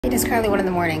It is currently 1 in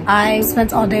the morning. I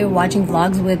spent all day watching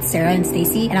vlogs with Sarah and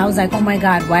Stacy, and I was like, oh my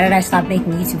god, why did I stop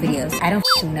making YouTube videos? I don't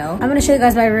know. I'm gonna show you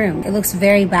guys my room. It looks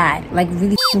very bad, like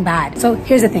really bad. So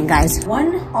here's the thing, guys.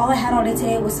 1, all I had all day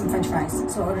today was some french fries.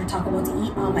 So I ordered Taco Bell to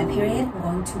eat on my period. I'm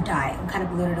going to die. I'm kind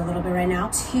of bloated a little bit right now.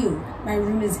 2, my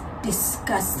room is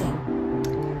disgusting.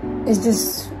 It's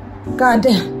just,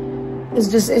 goddamn. It's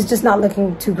just not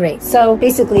looking too great. So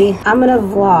basically, I'm gonna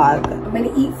vlog. I'm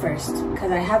gonna eat first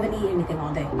because I haven't eaten anything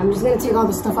all day. I'm just gonna take all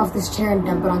the stuff off this chair and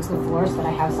dump it onto the floor so that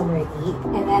I have somewhere to eat.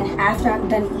 And then after I'm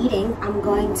done eating, I'm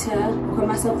going to record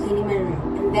myself cleaning my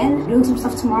room. And then doing some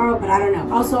stuff tomorrow, but I don't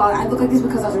know. Also, I look like this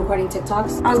because I was recording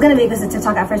TikToks. I was gonna make this a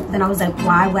TikTok at first, but then I was like,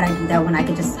 why would I do that when I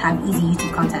could just have easy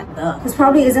YouTube content? Ugh. This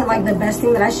probably isn't like the best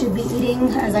thing that I should be eating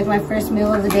as like my first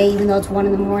meal of the day, even though it's 1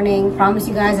 in the morning. Promise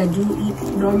you guys, I do eat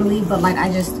normally, but like I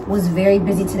just was very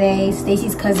busy today.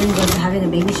 Stacy's cousin was having a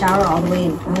baby shower all the way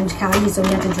in Orange County, so we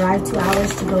had to drive 2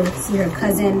 hours to go see her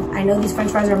cousin. I know these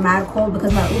french fries are mad cold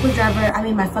because my Uber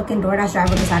driver, my fucking DoorDash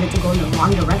driver decided to go in the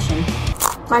wrong direction.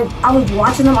 Like, I was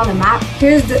watching them on the map.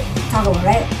 Here's the Taco Bell,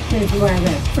 right? Here's where I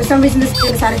live. For some reason, this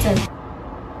kid decided to,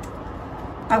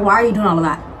 like, why are you doing all of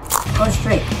that? Go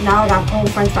straight. Now I got cold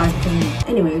french fries because of you.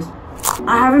 Anyways,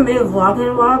 I haven't made a vlog in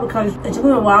a while because it took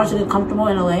me a while to get comfortable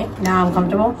in LA. Now I'm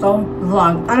comfortable, so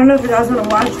vlog. I don't know if you guys want to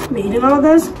watch me eating all of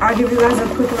this. I'll give you guys a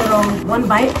quick little 1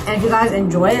 bite, and if you guys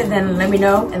enjoy it, then let me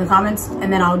know in the comments,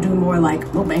 and then I'll do more like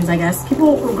mukbangs, I guess.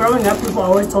 Growing up, people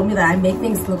always told me that I make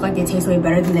things look like they taste way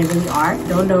better than they really are.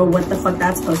 Don't know what the fuck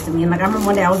that's supposed to mean. Like, I remember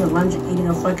one day I was at lunch eating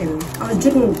I was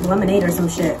drinking lemonade or some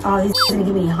shit. Oh, these didn't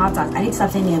give me hot sauce. I need to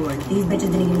stop saying the N-word. These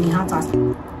bitches didn't give me hot sauce.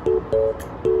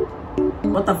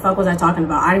 What the fuck was I talking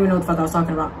about? I don't even know what the fuck I was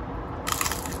talking about.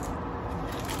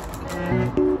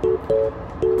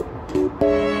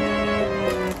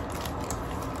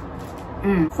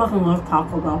 Fucking love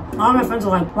Taco Bell. All my friends are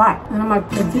like, why? And I'm like,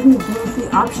 they're giving me gluten-free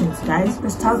options, guys.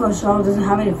 This taco shell doesn't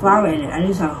have any flour in it. At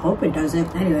least I hope it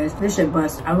doesn't. Anyways, this shit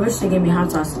bust. I wish they gave me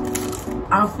hot sauce.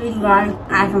 I'll feed you guys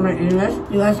after my English.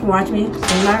 You guys can watch me in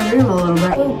my room a little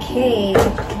bit. Okay.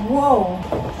 Whoa.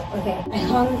 Okay, I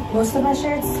hung most of my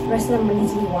shirts. The rest of them need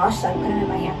to be washed, so I put them in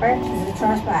my hamper. This is a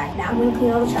trash bag. Now I'm gonna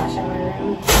clean all the trash out of my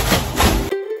room.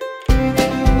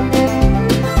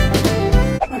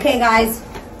 Okay, guys.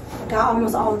 Got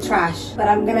almost all the trash, but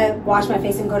I'm gonna wash my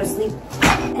face and go to sleep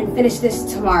and finish this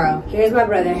tomorrow. Here's my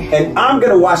brother. And I'm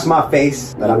gonna wash my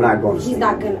face, but I'm not going to sleep. He's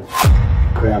not gonna.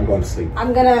 Okay, I'm going to sleep. I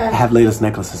have latest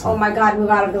necklaces on. Oh my god, move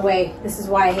out of the way. This is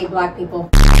why I hate black people.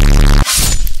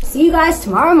 See you guys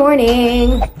tomorrow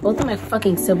morning. Both of my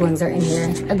fucking siblings are in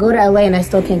here. I go to LA and I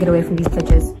still can't get away from these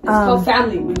bitches. It's called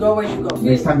family. We go where you go.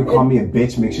 Next time you call me a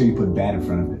bitch, make sure you put bad in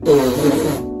front of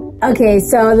it. Okay,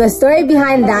 so the story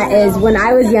behind that is when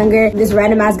I was younger, this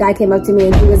random ass guy came up to me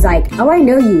and he was like, oh, I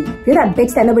know you. You're that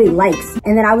bitch that nobody likes.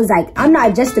 And then I was like, I'm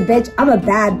not just a bitch, I'm a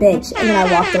bad bitch. And then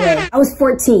I walked away. I was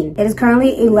 14. It is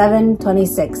currently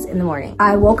 11:26 in the morning.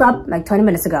 I woke up like 20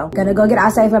 minutes ago. Gonna go get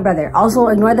acai with my brother. Also,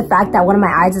 ignore the fact that one of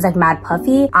my eyes is like mad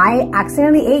puffy. I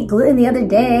accidentally ate gluten the other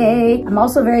day. I'm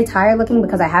also very tired looking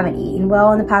because I haven't eaten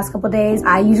well in the past couple days.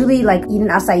 I usually like eat an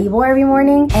acai bowl every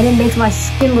morning and it makes my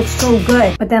skin look so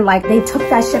good. But then like they took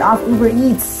that shit off Uber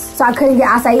Eats, so I couldn't get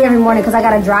acai every morning because I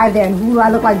gotta drive there, and who do I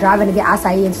look like driving to get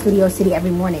acai in Studio City every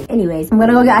morning? Anyways, I'm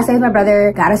gonna go get acai with my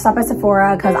brother. Gotta stop at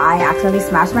Sephora because I accidentally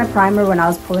smashed my primer when I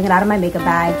was pulling it out of my makeup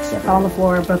bag. Shit fell on the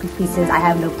floor, broke to pieces. I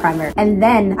have no primer. And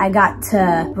then I got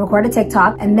to record a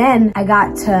TikTok, and then I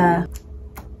got to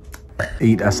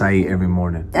eat acai every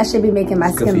morning. That should be making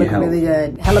my skin look really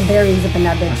good. Hella berries up in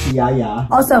that bitch. Yeah.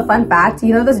 Also, fun fact,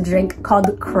 you know this drink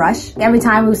called Crush? Every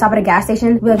time we stop at a gas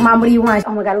station, we'd be like, Mom, what do you want?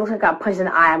 Oh my god, it looks like I got punched in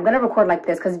the eye. I'm gonna record like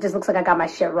this because it just looks like I got my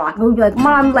shit rocked. We'd be like,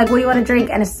 Mom, like, what do you want to drink?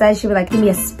 And instead she'd be like, give me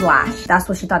a splash. That's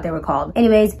what she thought they were called.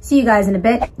 Anyways, see you guys in a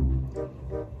bit.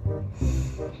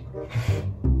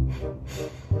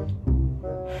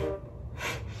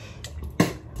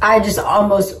 I just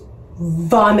almost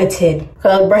vomited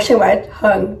because I was brushing my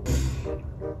tongue.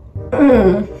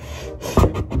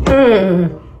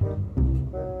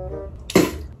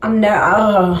 I'm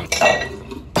now.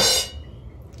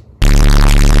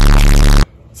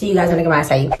 See you guys when I get my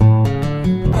acai.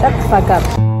 Shut the fuck up.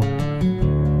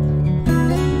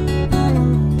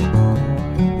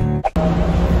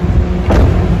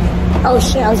 Oh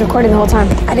shit, I was recording the whole time.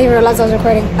 I didn't even realize I was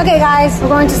recording. Okay guys, we're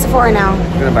going to Sephora now.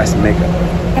 I'm gonna buy some makeup.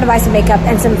 I'm gonna buy some makeup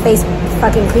and some face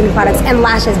fucking cleaning products and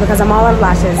lashes because I'm all out of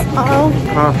lashes.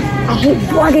 I hate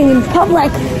vlogging in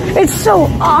public. It's so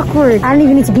awkward. I don't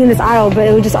even need to be in this aisle, but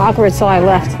it was just awkward, so I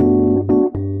left.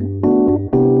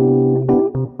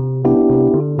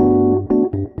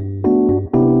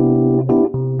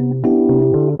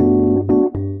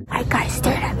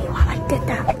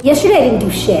 Yesterday I didn't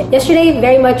do shit. Yesterday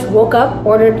very much woke up,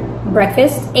 ordered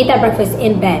breakfast, ate that breakfast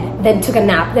in bed, then took a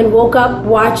nap, then woke up,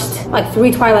 watched like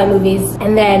 3 Twilight movies,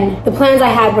 and then the plans I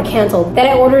had were canceled. Then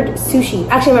I ordered sushi.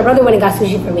 Actually, my brother went and got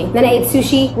sushi for me. Then I ate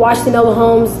sushi, watched the Noble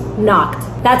Homes, knocked.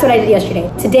 That's what I did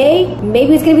yesterday. Today,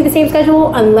 maybe it's gonna be the same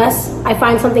schedule unless I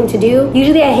find something to do.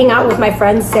 Usually I hang out with my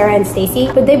friends, Sarah and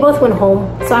Stacy, but they both went home,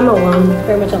 so I'm alone,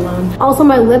 very much alone. Also,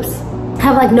 my lips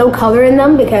have like no color in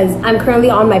them because I'm currently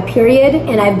on my period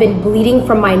and I've been bleeding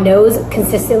from my nose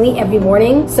consistently every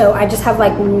morning. So I just have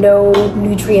like no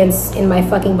nutrients in my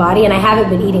fucking body and I haven't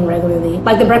been eating regularly.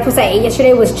 Like the breakfast I ate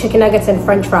yesterday was chicken nuggets and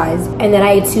french fries, and then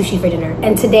I ate sushi for dinner.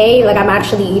 And today, like I'm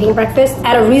actually eating breakfast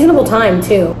at a reasonable time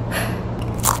too.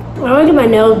 I want to get my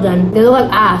nails done. They look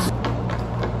like ass.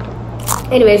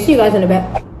 Anyway, see you guys in a bit.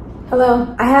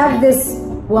 Hello, I have this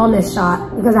wellness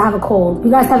shot because I have a cold.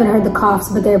 You guys haven't heard the coughs,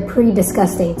 but they're pretty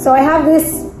disgusting. So I have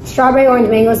this strawberry orange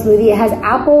mango smoothie. It has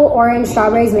apple, orange,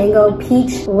 strawberries, mango,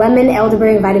 peach, lemon,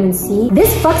 elderberry, and vitamin C.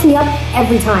 This fucks me up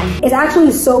every time. It's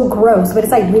actually so gross, but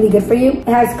it's like really good for you. It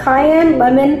has cayenne,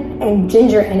 lemon, and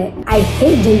ginger in it. I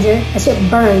hate ginger, that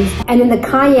shit burns. And then the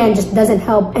cayenne just doesn't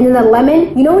help. And then the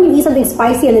lemon, you know when you eat something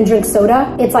spicy and then drink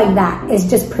soda? It's like that. It's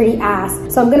just pretty ass.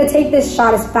 So I'm gonna take this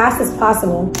shot as fast as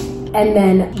possible and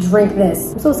then drink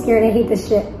this. I'm so scared, I hate this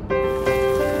shit.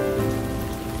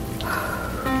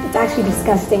 It's actually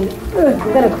disgusting. Ugh,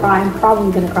 I'm gonna cry, I'm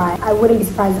probably gonna cry. I wouldn't be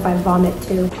surprised if I vomit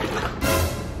too.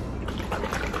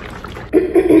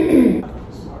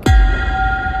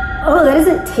 Oh, that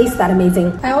doesn't taste that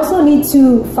amazing. I also need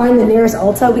to find the nearest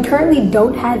Ulta. We currently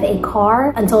don't have a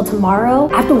car until tomorrow.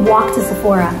 I have to walk to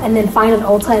Sephora and then find an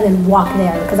Ulta and then walk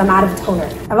there because I'm out of toner.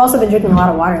 I've also been drinking a lot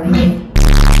of water lately.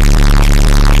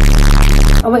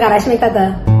 Oh my god, I should make that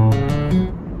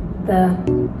the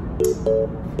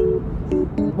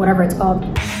whatever it's called.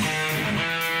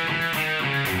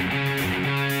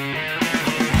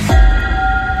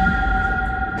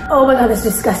 Oh my god, that's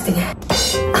disgusting.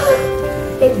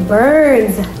 It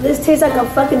burns. This tastes like a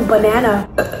fucking banana.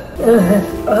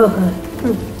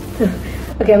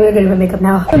 Okay, I'm gonna go to my makeup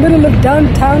now. The middle of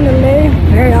downtown LA.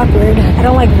 Very awkward. I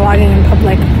don't like vlogging in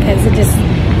public because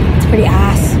it's pretty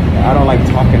ass. I don't like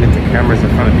talking into cameras in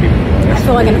front of people. I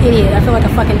feel like an idiot. I feel like a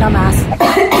fucking dumbass.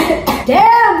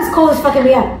 Damn, this cold is fucking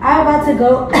me up. I'm about to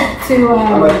go to,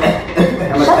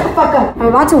 shut the fuck up. I'm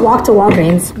about to walk to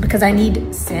Walgreens because I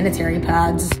need sanitary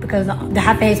pads. Because the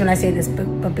half hates when I say this,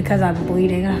 but because I'm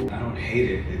bleeding. I don't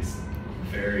hate it. It's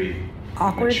very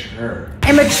awkward. Immature.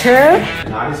 Immature?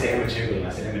 No, I didn't say immature. I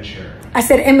said immature. I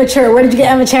said immature. Where did you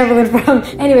get Emma Chamberlain from?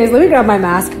 Anyways, let me grab my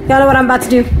mask. Y'all know what I'm about to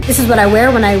do? This is what I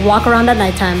wear when I walk around at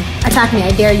nighttime. Attack me,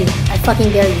 I dare you. I fucking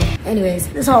dare you. Anyways,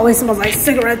 this always smells like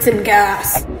cigarettes and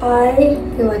gas. I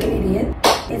feel like an idiot.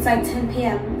 It's like 10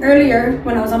 p.m. Earlier,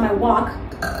 when I was on my walk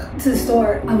to the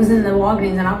store, I was in the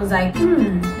Walgreens and I was like,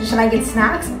 should I get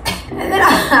snacks? And then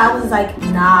I was like,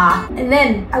 nah. And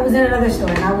then I was in another store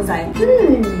and I was like,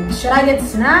 should I get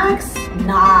snacks?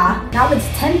 Nah. Now it's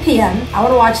 10 p.m. I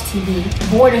want to watch TV.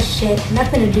 Bored as shit.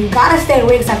 Nothing to do. Gotta stay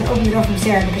awake so I can open the door from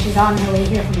Sarah because she's on her way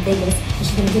here from Vegas and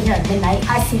she's gonna get here at midnight.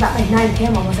 I sleep at like 9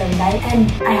 p.m. almost every night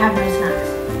and I have no snacks.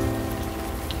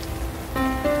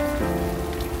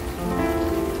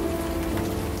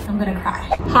 I'm gonna cry.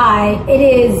 Hi, it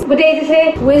is, what day is it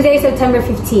today? Wednesday, September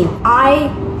 15th. I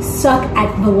suck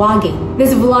at vlogging.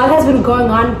 This vlog has been going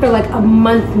on for like a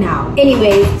month now.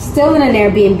 Anyway, still in an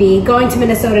Airbnb, going to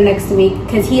Minnesota next week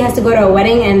because he has to go to a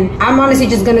wedding and I'm honestly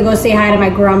just gonna go say hi to my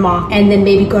grandma and then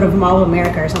maybe go to Mall of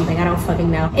America or something. I don't fucking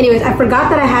know. Anyways, I forgot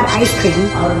that I had ice cream.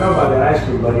 I don't know about that ice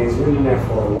cream, buddy. It's really meant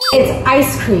for. It's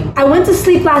ice cream. I went to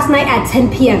sleep last night at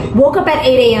 10 p.m. Woke up at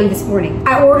 8 a.m. this morning.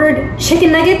 I ordered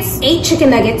chicken nuggets, 8 chicken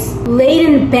nuggets, laid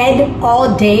in bed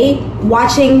all day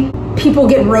watching people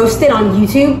get roasted on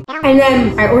YouTube. And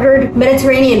then I ordered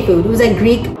Mediterranean food. It was like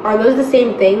Greek. Are those the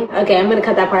same thing? Okay, I'm gonna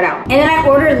cut that part out. And then I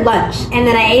ordered lunch and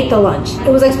then I ate the lunch. It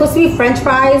was like supposed to be French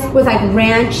fries with like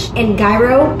ranch and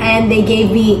gyro. And they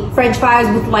gave me French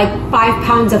fries with like 5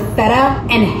 pounds of feta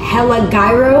and hella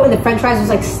gyro. And the French fries was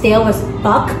like stale as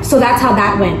fuck. So that's how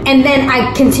that went. And then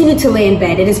I continued to lay in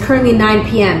bed. It is currently 9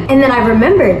 p.m. And then I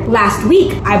remembered last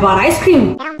week I bought ice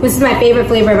cream. This is my favorite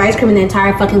flavor of ice cream in the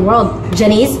entire fucking world.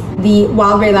 Jenny's, the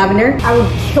wild berry lavender. I would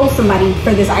kill somebody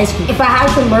for this ice cream. If I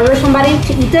had to murder somebody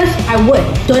to eat this, I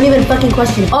would. Don't even fucking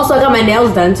question it. Also, I got my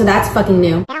nails done, so that's fucking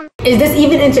new. Is this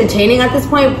even entertaining at this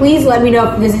point? Please let me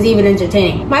know if this is even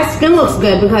entertaining. My skin looks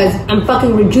good because I'm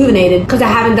fucking rejuvenated because I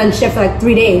haven't done shit for like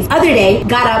 3 days. Other day,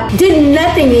 got up, did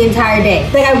nothing the entire day.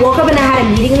 Like I woke up and I had a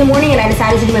meeting in the morning and I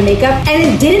decided to do my makeup and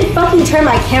it didn't fucking turn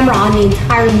my camera on the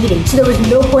entire meeting. So there was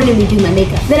no point in me doing my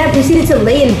makeup. Then I proceeded to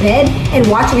lay in bed and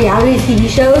watch reality TV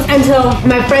shows until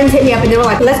my friends hit me up and they were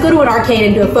like, let's go to an arcade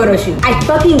and do a photo shoot. I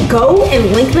fucking go and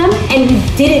link them and we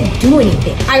didn't do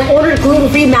anything. I ordered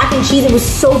gluten-free mac and cheese. It was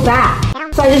so bad.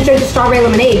 So I just drank the strawberry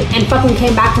lemonade and fucking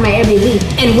came back to my Airbnb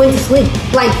and went to sleep.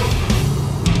 Like,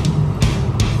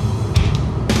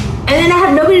 and then I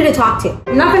have nobody to talk to.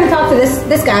 I'm not gonna talk to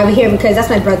this guy over here because that's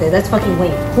my brother. That's fucking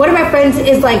lame. One of my friends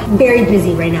is like very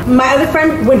busy right now. My other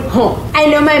friend went home. I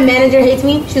know my manager hates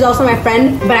me. She's also my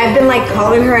friend, but I've been like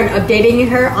calling her and updating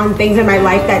her on things in my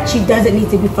life that she doesn't need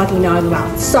to be fucking knowing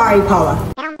about. Sorry, Paula.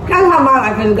 That's how my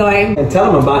life is going. And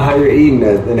tell them about how you're eating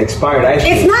an expired ice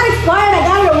cream. It's not expired. I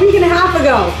got it a week and a half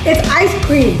ago. It's ice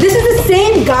cream. This is the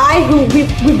same guy who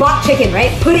we bought chicken,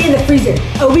 right? Put it in the freezer.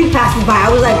 A week passes by. I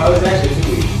was like, I was actually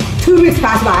 2 weeks. 2 weeks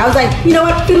passed by. I was like, you know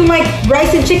what? Feeling like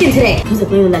rice and chicken today. I was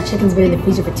like, literally, that chicken's been in the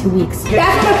freezer for 2 weeks.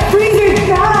 That's what a freezer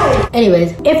does.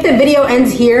 Anyways, if the video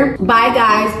ends here, bye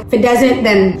guys. If it doesn't,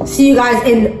 then see you guys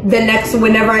in the next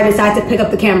whenever I decide to pick up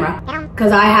the camera.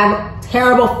 Because I have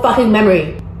terrible fucking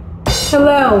memory.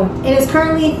 Hello, it is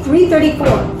currently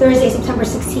 3:34, Thursday, September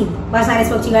 16th. Last night I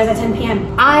spoke to you guys at 10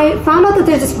 p.m. I found out that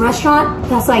there's this restaurant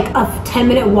that's like a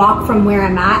 10-minute walk from where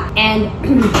I'm at, and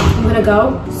I'm gonna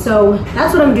go. So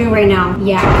that's what I'm doing right now.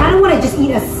 Yeah, I kind of want to just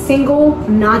eat a single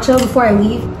nacho before I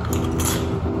leave.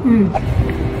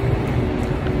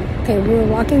 Okay, we were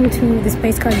walking to this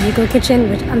place called Yugo Kitchen,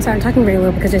 which, I'm sorry, I'm talking very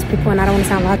low because there's people and I don't want to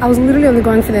sound loud. I was literally only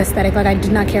going for the aesthetic, like I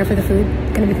did not care for the food.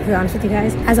 Gonna be completely honest with you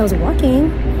guys. As I was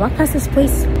walking, I walked past this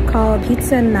place called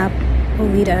Pizza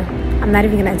Napolita. I'm not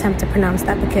even gonna attempt to pronounce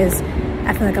that because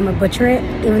I feel like I'm gonna butcher it,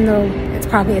 even though it's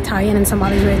probably Italian and some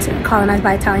others it's colonized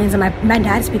by Italians, and my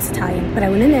dad speaks Italian. But I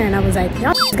went in there and I was like,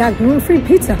 y'all got gluten-free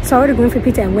pizza. So I ordered gluten-free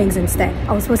pizza and wings instead.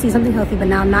 I was supposed to eat something healthy, but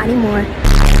now I'm not anymore.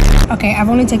 Okay, I've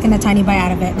only taken a tiny bite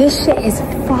out of it. This shit is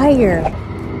fire.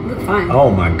 Look fine. Oh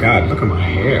my God, look at my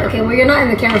hair. Okay, well you're not in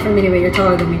the camera frame anyway, you're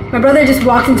taller than me. My brother just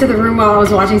walked into the room while I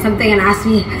was watching something and asked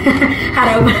me how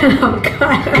to open an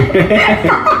avocado.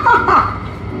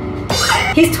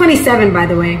 He's 27, by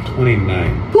the way.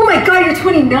 29. Oh my God, you're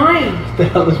 29. What the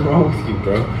hell is wrong with you,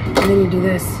 bro? And then you do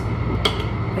this.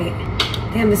 Wait,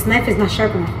 damn, this knife is not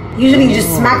sharp enough. Usually you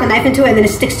just smack the knife into it and then it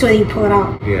sticks to it and you pull it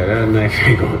out. Yeah, that knife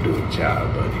ain't gonna do the job,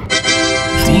 buddy.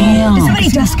 Damn. Did somebody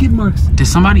die? Skid marks. Did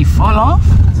somebody fall off?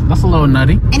 That's a little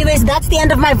nutty. Anyways, that's the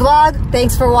end of my vlog.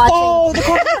 Thanks for watching. Oh, the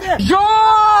car's there.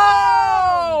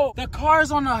 Yo! The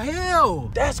car's on the hill.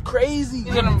 That's crazy.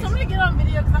 Somebody get on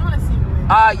video because I want to see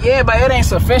it. Yeah, but it ain't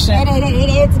sufficient.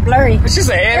 It's blurry. She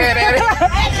said,